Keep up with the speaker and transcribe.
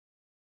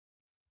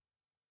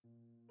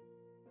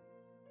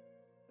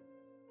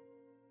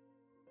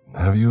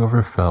Have you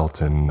ever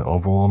felt an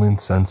overwhelming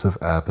sense of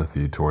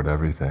apathy toward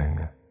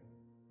everything?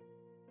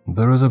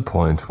 There was a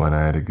point when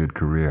I had a good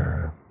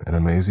career, an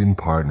amazing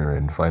partner,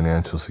 and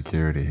financial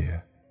security.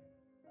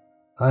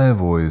 I have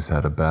always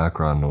had a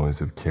background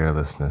noise of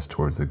carelessness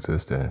towards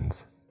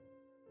existence.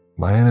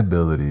 My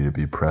inability to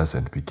be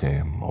present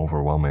became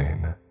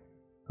overwhelming.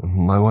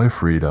 My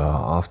wife Rita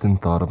often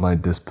thought of my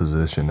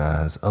disposition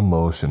as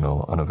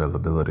emotional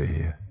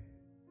unavailability.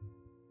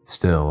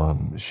 Still,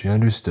 she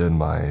understood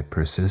my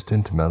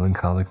persistent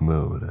melancholic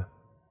mood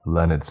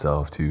lent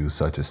itself to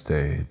such a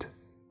state.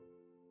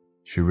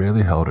 She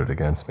rarely held it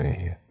against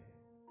me.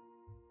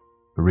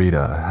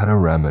 Rita had a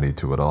remedy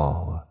to it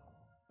all.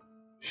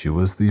 She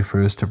was the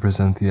first to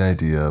present the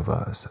idea of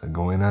us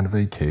going on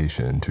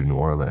vacation to New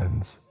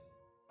Orleans.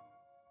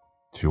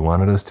 She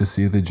wanted us to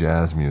see the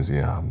Jazz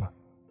Museum,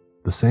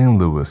 the St.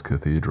 Louis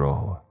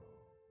Cathedral,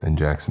 and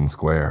Jackson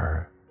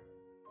Square.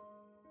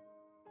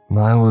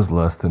 I was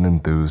less than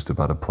enthused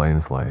about a plane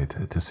flight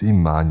to see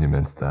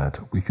monuments that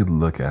we could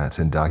look at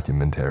in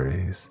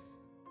documentaries.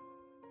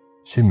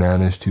 She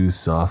managed to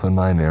soften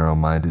my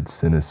narrow-minded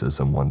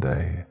cynicism one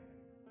day.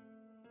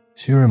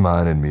 She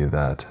reminded me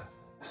that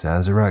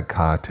Sazerac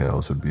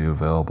cocktails would be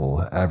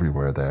available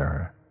everywhere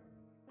there.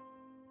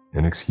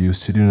 An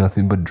excuse to do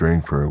nothing but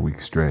drink for a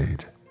week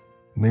straight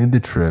made the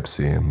trip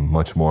seem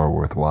much more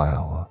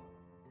worthwhile.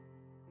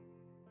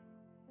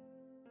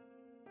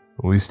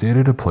 We stayed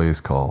at a place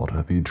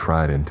called the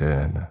Trident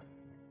Inn.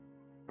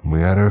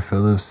 We had our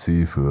fill of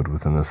seafood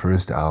within the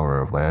first hour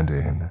of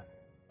landing.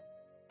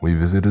 We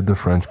visited the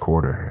French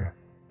Quarter,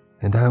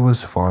 and I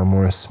was far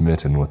more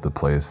smitten with the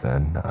place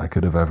than I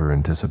could have ever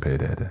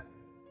anticipated.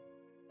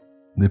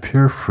 The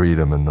pure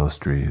freedom in those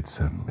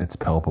streets, it's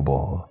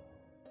palpable.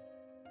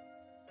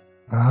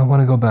 I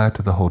want to go back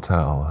to the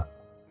hotel,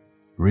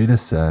 Rita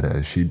said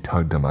as she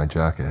tugged at my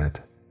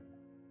jacket.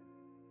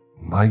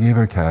 I gave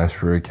her cash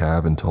for a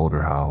cab and told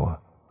her how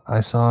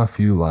I saw a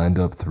few lined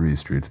up 3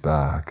 streets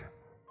back.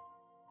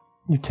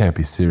 You can't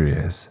be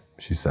serious,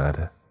 she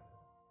said.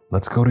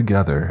 Let's go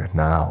together,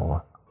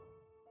 now.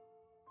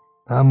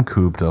 I'm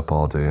cooped up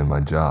all day in my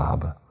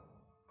job.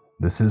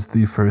 This is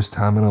the first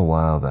time in a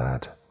while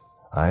that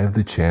I have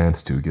the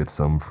chance to get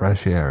some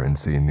fresh air and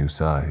see new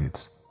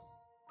sights.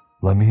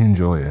 Let me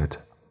enjoy it.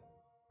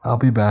 I'll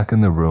be back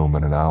in the room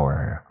in an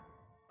hour.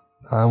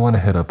 I want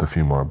to hit up a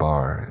few more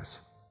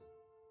bars.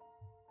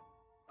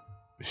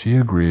 She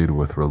agreed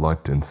with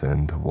reluctance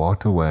and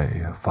walked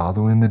away,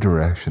 following the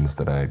directions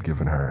that I had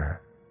given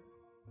her.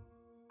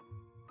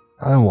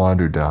 I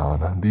wandered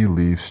down the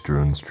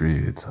leaf-strewn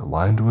streets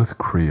lined with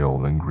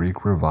Creole and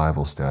Greek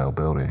Revival-style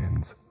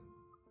buildings.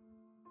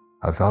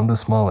 I found a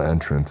small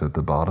entrance at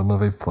the bottom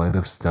of a flight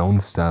of stone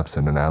steps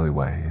in an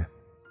alleyway.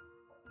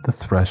 The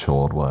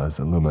threshold was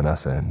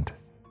luminescent.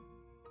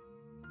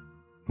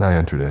 I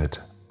entered it.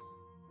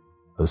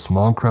 A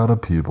small crowd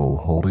of people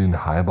holding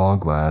highball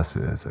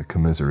glasses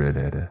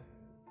commiserated.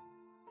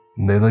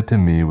 They looked at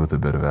me with a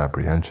bit of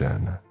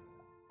apprehension,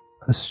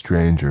 a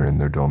stranger in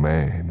their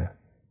domain.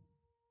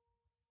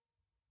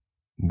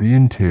 The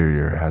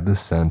interior had the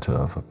scent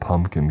of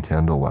pumpkin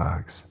candle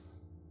wax.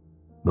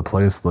 The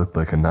place looked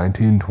like a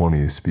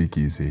 1920s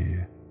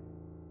speakeasy.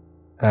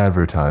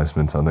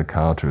 Advertisements on the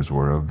counters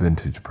were of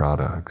vintage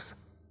products.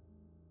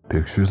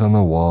 Pictures on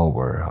the wall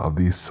were of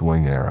the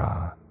swing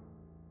era.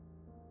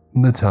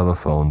 The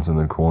telephones in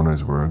the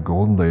corners were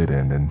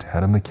gold-laden and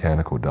had a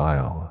mechanical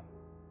dial.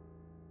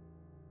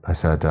 I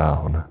sat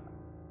down.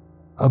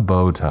 A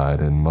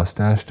bow-tied and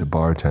mustached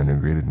bartender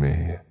greeted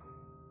me.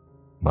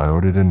 I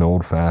ordered an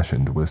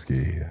old-fashioned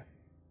whiskey.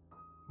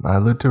 I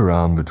looked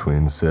around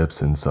between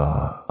sips and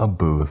saw a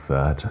booth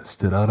that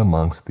stood out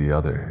amongst the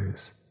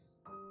others.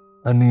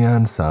 A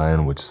neon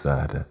sign which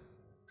said,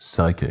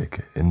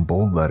 "Psychic" in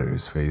bold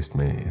letters faced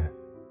me.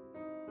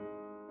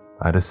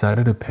 I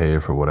decided to pay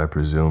for what I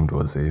presumed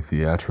was a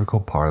theatrical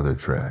parlor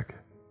trick.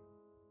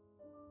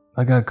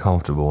 I got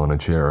comfortable in a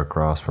chair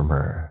across from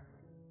her.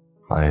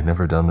 I had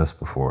never done this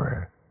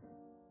before,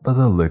 but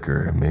the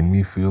liquor made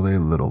me feel a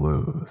little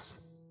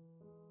loose.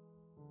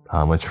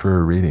 How much for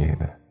a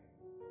reading?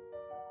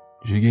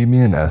 She gave me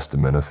an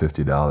estimate of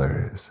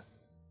 $50.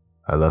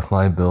 I left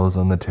my bills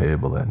on the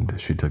table and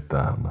she took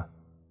them.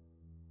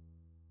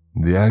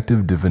 The act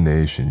of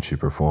divination she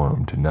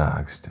performed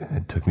next,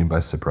 it took me by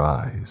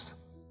surprise.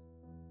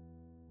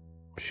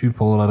 She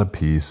pulled out a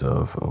piece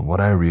of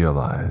what I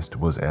realized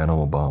was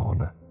animal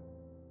bone.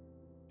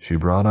 She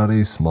brought out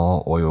a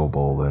small oil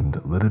bowl and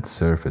lit its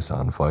surface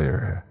on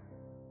fire.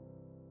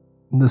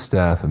 The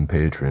staff and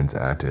patrons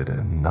acted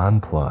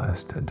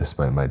nonplussed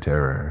despite my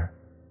terror.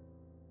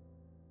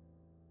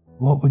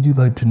 What would you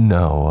like to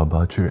know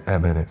about your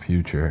imminent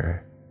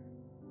future?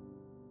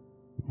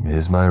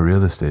 Is my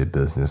real estate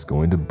business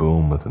going to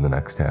boom within the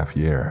next half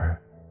year?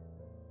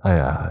 I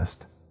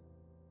asked.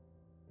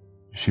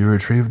 She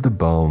retrieved the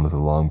bone with a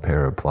long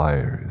pair of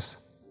pliers.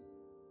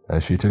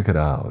 As she took it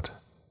out,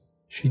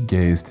 she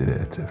gazed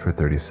at it for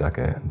 30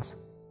 seconds.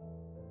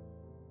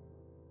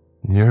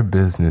 Your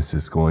business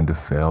is going to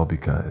fail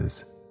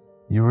because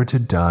You were to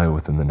die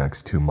within the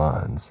next 2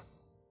 months,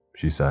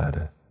 she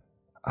said.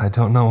 I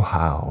don't know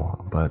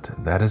how, but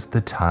that is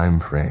the time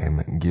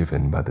frame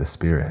given by the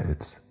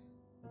spirits.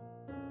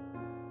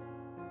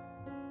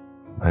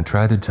 I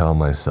tried to tell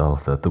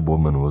myself that the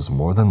woman was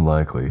more than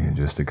likely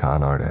just a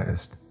con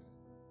artist,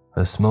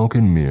 a smoke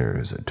and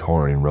mirrors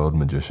touring road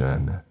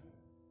magician.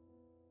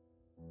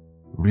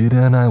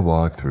 Rita and I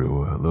walked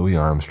through Louis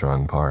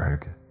Armstrong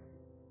Park.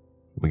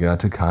 We got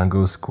to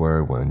Congo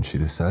Square when she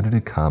decided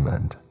to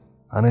comment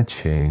on a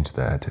change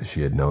that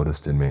she had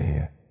noticed in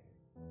me.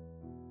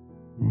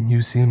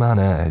 You seem on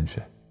edge,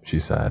 she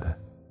said.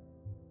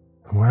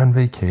 We're on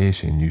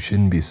vacation, you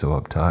shouldn't be so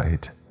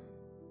uptight.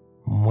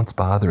 What's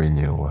bothering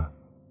you?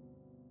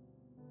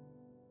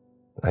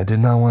 I did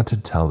not want to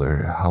tell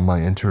her how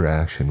my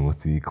interaction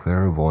with the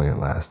clairvoyant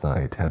last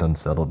night had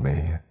unsettled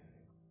me.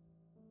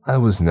 I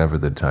was never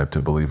the type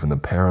to believe in the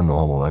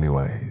paranormal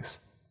anyways.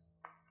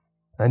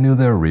 I knew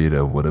that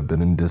Rita would have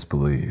been in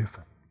disbelief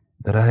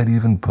that I had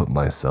even put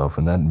myself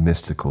in that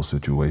mystical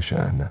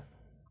situation.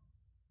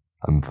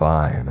 I'm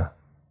fine,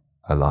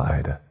 I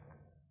lied.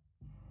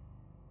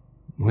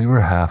 We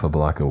were half a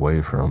block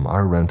away from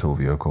our rental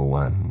vehicle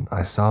when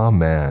I saw a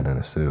man in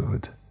a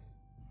suit.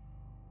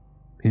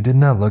 He did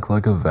not look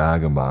like a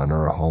vagabond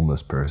or a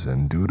homeless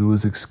person due to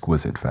his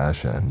exquisite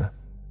fashion.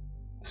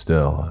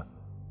 Still,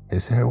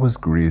 his hair was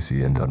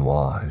greasy and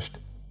unwashed,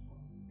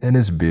 and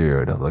his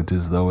beard looked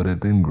as though it had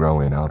been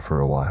growing out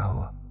for a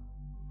while.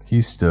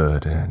 He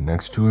stood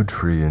next to a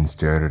tree and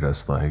stared at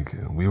us like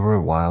we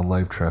were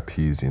wildlife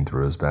trapezing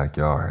through his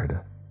backyard.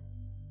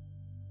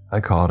 I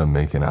caught him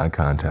making eye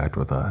contact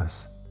with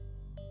us.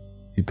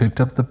 He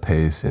picked up the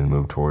pace and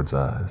moved towards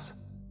us.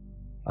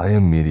 I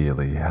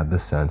immediately had the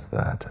sense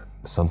that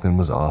something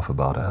was off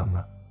about him.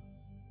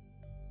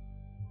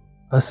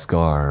 A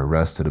scar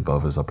rested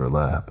above his upper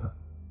lip,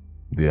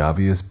 the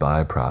obvious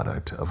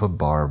byproduct of a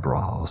bar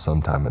brawl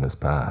sometime in his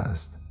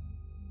past.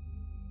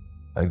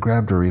 I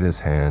grabbed Rita's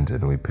hand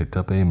and we picked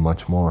up a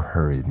much more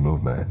hurried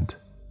movement.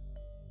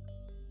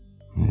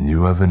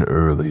 You have an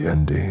early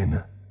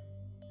ending,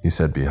 he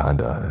said behind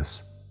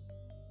us.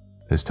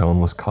 His tone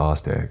was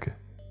caustic.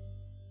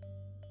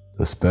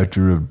 The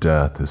specter of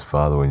death is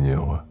following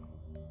you.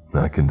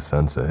 I can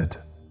sense it.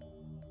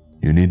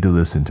 You need to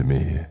listen to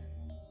me.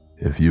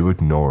 If you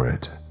ignore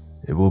it,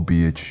 it will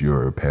be at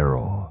your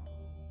peril.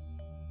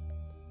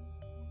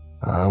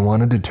 I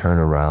wanted to turn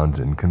around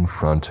and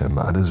confront him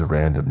on his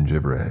random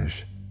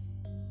gibberish,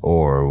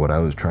 or what I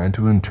was trying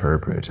to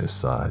interpret as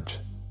such.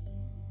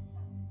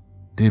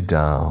 Deep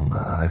down,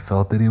 I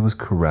felt that he was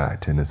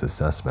correct in his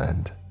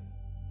assessment.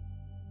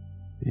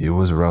 He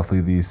was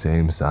roughly the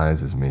same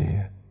size as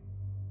me,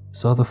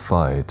 so the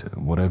fight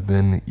would have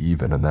been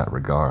even in that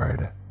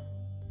regard.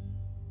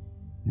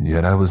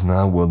 Yet I was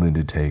not willing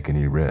to take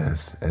any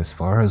risks as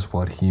far as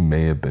what he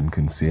may have been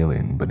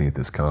concealing beneath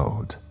his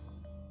coat.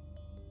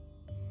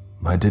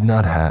 I did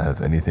not have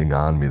anything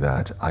on me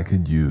that I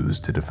could use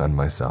to defend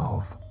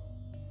myself.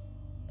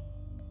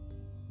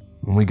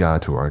 When we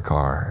got to our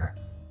car,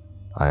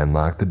 I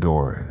unlocked the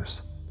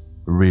doors.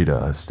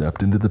 Rita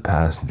stepped into the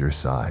passenger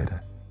side,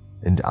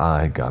 and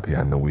I got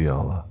behind the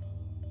wheel.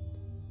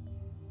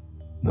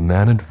 The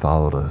man had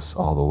followed us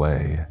all the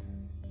way,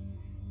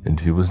 and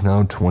he was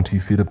now 20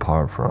 feet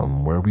apart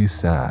from where we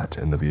sat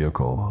in the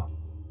vehicle.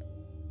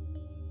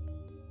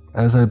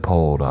 As I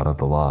pulled out of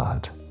the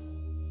lot,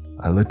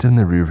 I looked in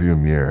the rearview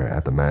mirror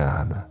at the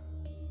man.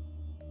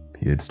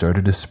 He had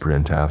started to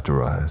sprint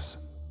after us.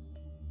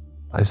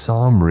 I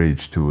saw him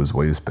reach to his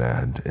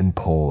waistband and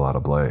pull out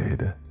a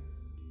blade.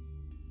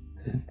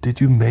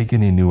 Did you make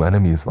any new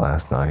enemies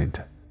last night?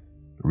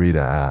 Rita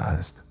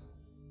asked.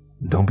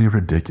 Don't be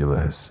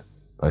ridiculous,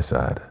 I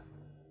said.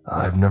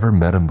 I've never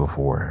met him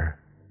before.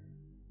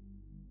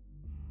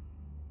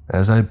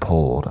 As I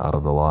pulled out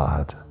of the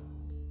lot,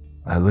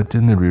 I looked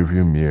in the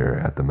rearview mirror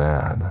at the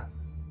man.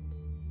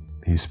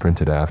 He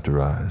sprinted after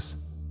us.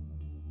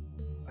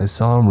 I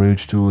saw him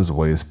reach to his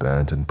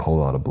waistband and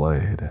pull out a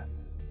blade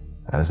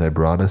as I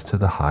brought us to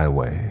the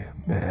highway,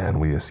 and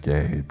we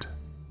escaped.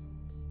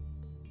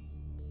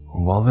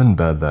 While in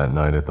bed that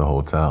night at the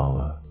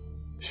hotel,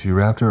 she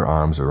wrapped her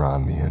arms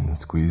around me and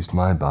squeezed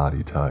my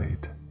body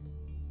tight.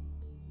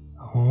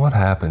 What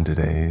happened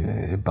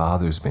today? It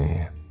bothers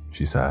me,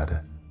 she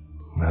said.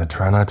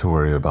 Try not to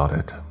worry about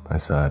it, I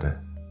said.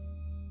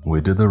 We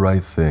did the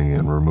right thing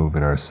in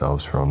removing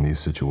ourselves from the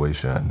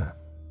situation.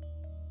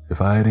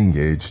 If I had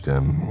engaged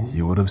him,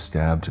 he would have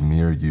stabbed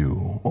me or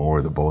you,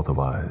 or the both of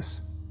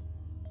us.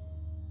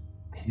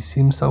 He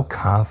seemed so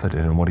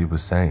confident in what he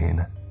was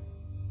saying.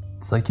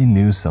 It's like he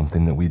knew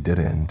something that we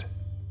didn't.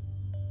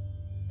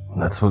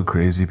 That's what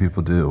crazy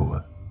people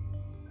do,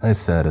 I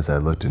said as I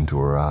looked into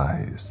her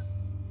eyes.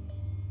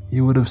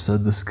 He would have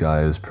said the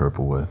sky is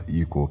purple with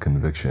equal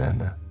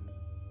conviction.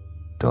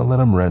 Don't let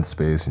him rent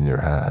space in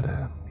your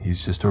head.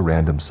 He's just a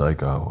random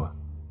psycho.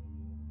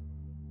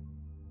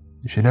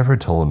 She never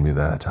told me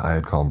that I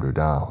had calmed her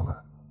down,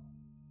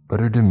 but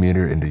her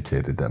demeanor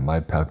indicated that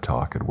my pep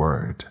talk had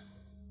worked.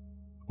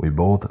 We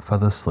both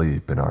fell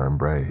asleep in our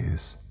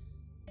embrace.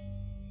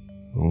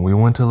 We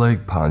went to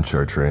Lake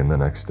Pontchartrain the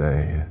next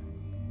day.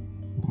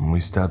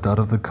 We stepped out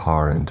of the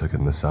car and took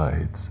in the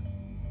sights.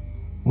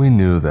 We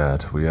knew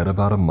that we had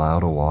about a mile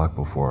to walk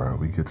before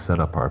we could set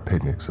up our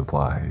picnic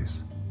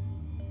supplies.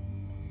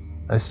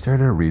 I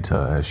stared at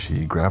Rita as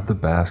she grabbed the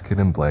basket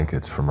and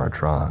blankets from our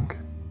trunk.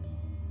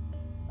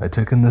 I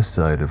took in the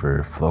sight of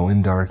her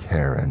flowing dark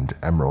hair and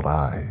emerald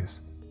eyes.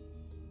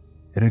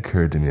 It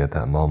occurred to me at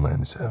that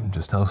moment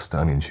just how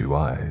stunning she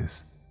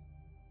was.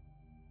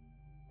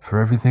 For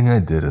everything I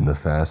did in the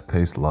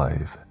fast-paced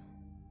life,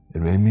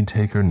 it made me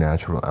take her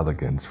natural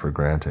elegance for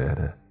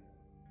granted.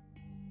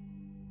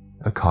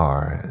 A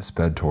car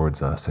sped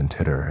towards us and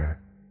hit her.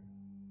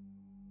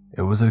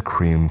 It was a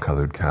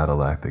cream-colored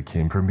Cadillac that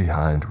came from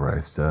behind where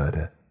I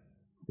stood.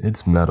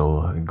 Its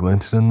metal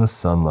glinted in the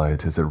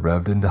sunlight as it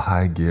revved into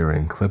high gear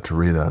and clipped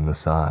Rita on the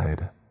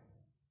side.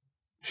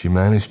 She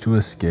managed to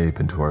escape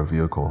into our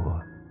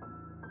vehicle.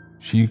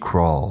 She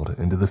crawled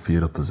into the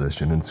fetal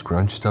position and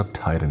scrunched up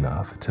tight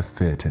enough to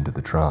fit into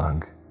the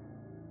trunk.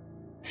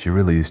 She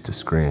released a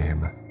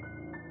scream.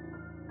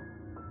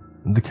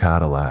 The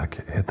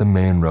Cadillac hit the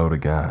main road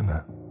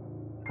again.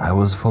 I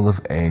was full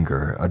of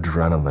anger,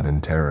 adrenaline,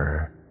 and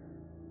terror.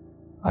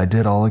 I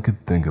did all I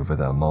could think of at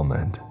that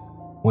moment,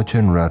 which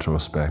in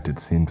retrospect it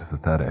seemed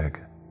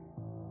pathetic.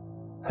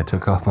 I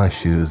took off my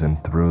shoes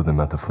and threw them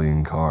at the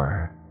fleeing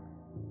car.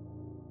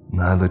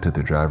 I looked at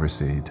the driver's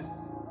seat.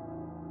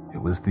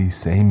 It was the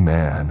same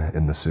man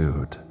in the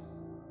suit.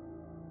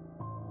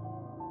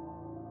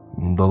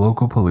 The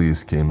local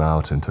police came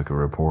out and took a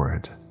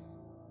report.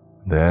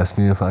 They asked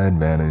me if I had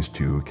managed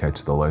to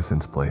catch the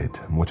license plate,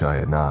 which I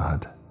had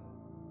not.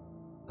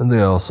 And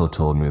they also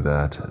told me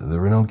that there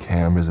were no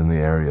cameras in the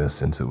area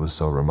since it was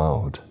so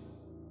remote.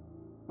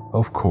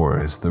 Of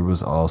course, there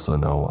was also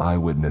no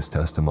eyewitness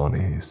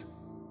testimonies.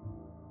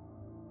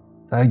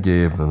 I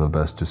gave them the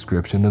best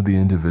description of the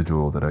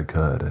individual that I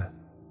could.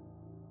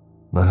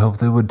 I hoped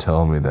they would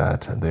tell me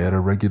that they had a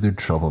regular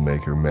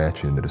troublemaker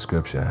matching the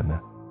description,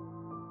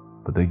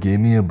 but they gave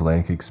me a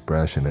blank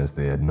expression as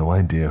they had no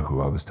idea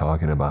who I was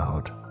talking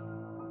about.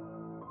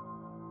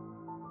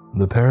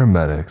 The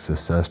paramedics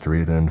assessed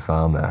Rita and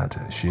found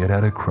that she had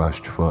had a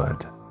crushed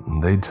foot.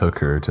 They took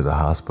her to the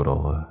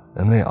hospital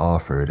and they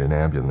offered an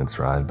ambulance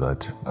ride,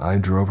 but I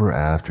drove her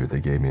after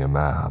they gave me a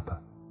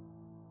map.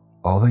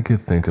 All they could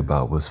think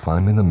about was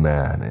finding the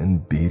man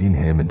and beating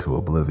him into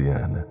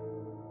oblivion.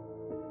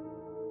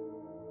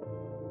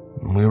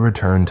 We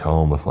returned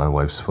home with my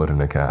wife's foot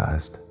in a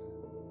cast.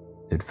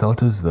 It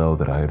felt as though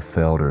that I had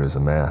failed her as a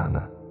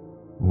man.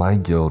 My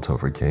guilt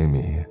overcame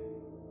me,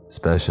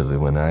 especially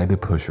when I had to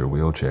push her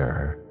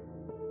wheelchair.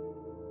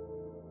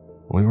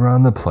 We were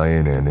on the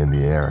plane and in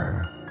the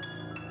air.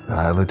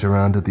 I looked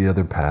around at the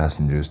other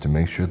passengers to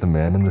make sure the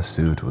man in the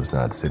suit was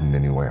not sitting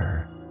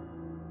anywhere.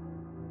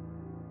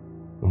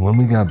 When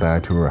we got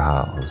back to her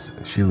house,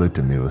 she looked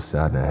at me with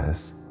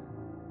sadness.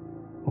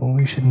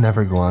 "We should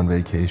never go on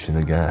vacation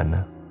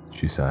again,"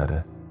 she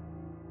said.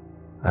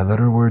 I let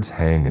her words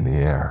hang in the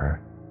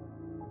air.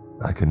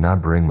 I could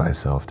not bring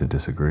myself to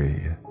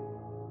disagree.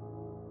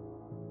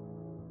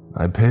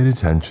 I paid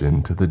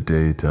attention to the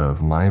date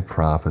of my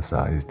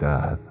prophesied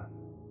death.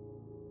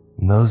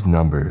 Those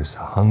numbers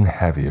hung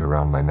heavy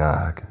around my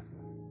neck.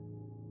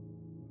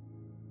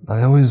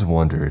 I always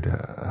wondered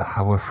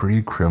how a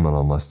free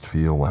criminal must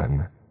feel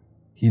when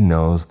he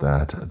knows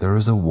that there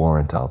is a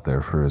warrant out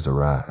there for his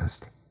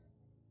arrest.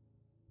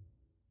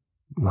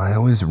 I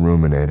always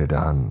ruminated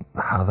on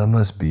how that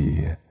must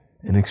be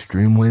an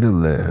extreme way to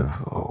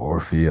live or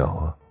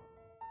feel.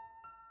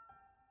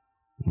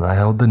 I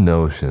held the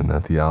notion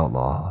that the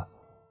outlaw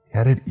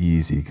had it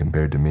easy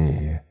compared to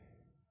me.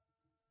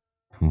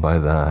 By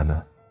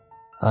then,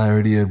 I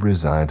already had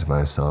resigned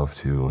myself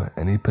to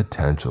any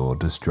potential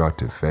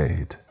destructive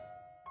fate.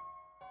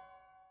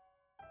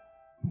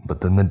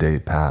 But then the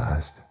date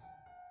passed.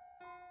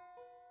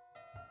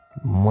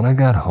 When I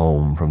got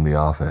home from the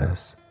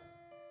office,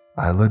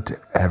 I looked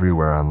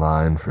everywhere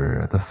online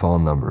for the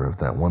phone number of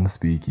that one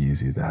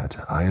speakeasy that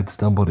I had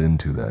stumbled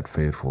into that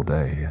fateful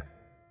day.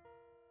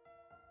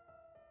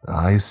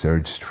 I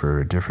searched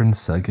for different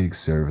psychic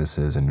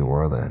services in New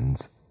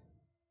Orleans,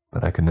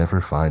 but I could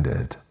never find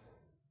it.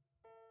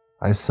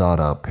 I sought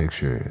out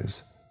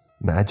pictures,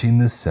 matching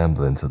the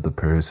semblance of the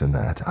person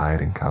that I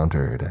had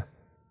encountered.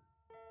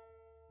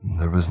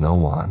 There was no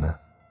one.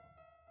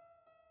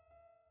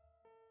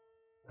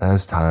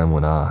 As time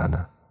went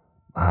on,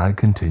 I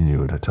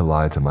continued to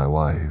lie to my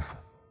wife.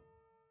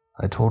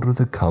 I told her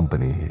the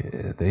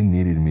company they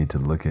needed me to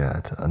look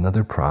at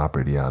another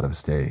property out of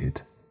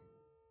state,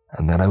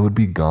 and that I would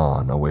be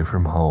gone away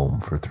from home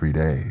for 3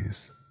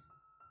 days.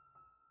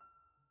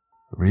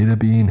 Rita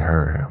being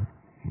her,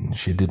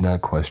 she did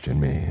not question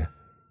me,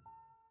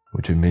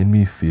 which it made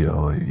me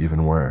feel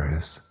even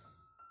worse.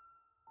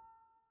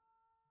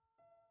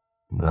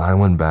 I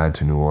went back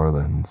to New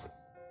Orleans.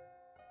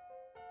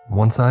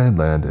 Once I had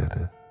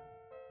landed,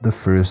 the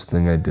first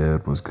thing I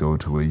did was go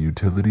to a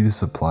utility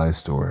supply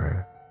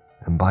store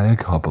and buy a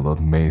couple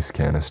of mace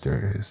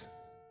canisters.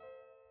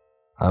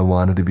 I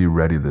wanted to be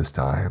ready this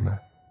time,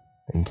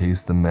 in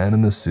case the man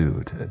in the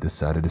suit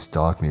decided to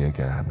stalk me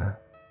again.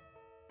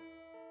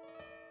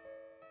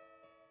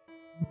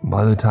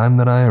 By the time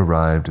that I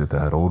arrived at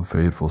that old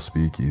faithful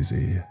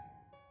speakeasy,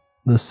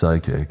 the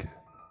psychic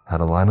had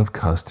a line of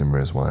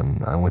customers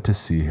when I went to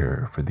see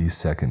her for the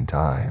second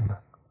time.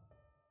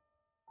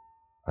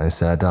 I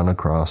sat down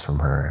across from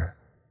her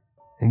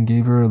and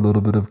gave her a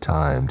little bit of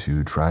time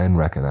to try and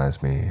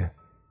recognize me.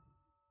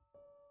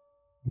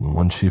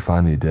 Once she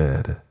finally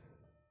did,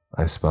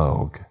 I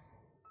spoke.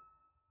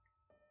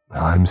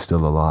 "I'm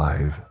still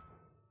alive."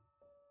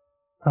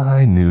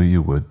 "I knew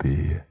you would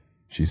be,"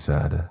 she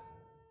said.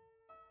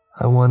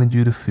 "I wanted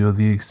you to feel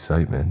the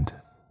excitement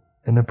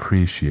and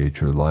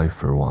appreciate your life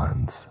for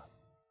once."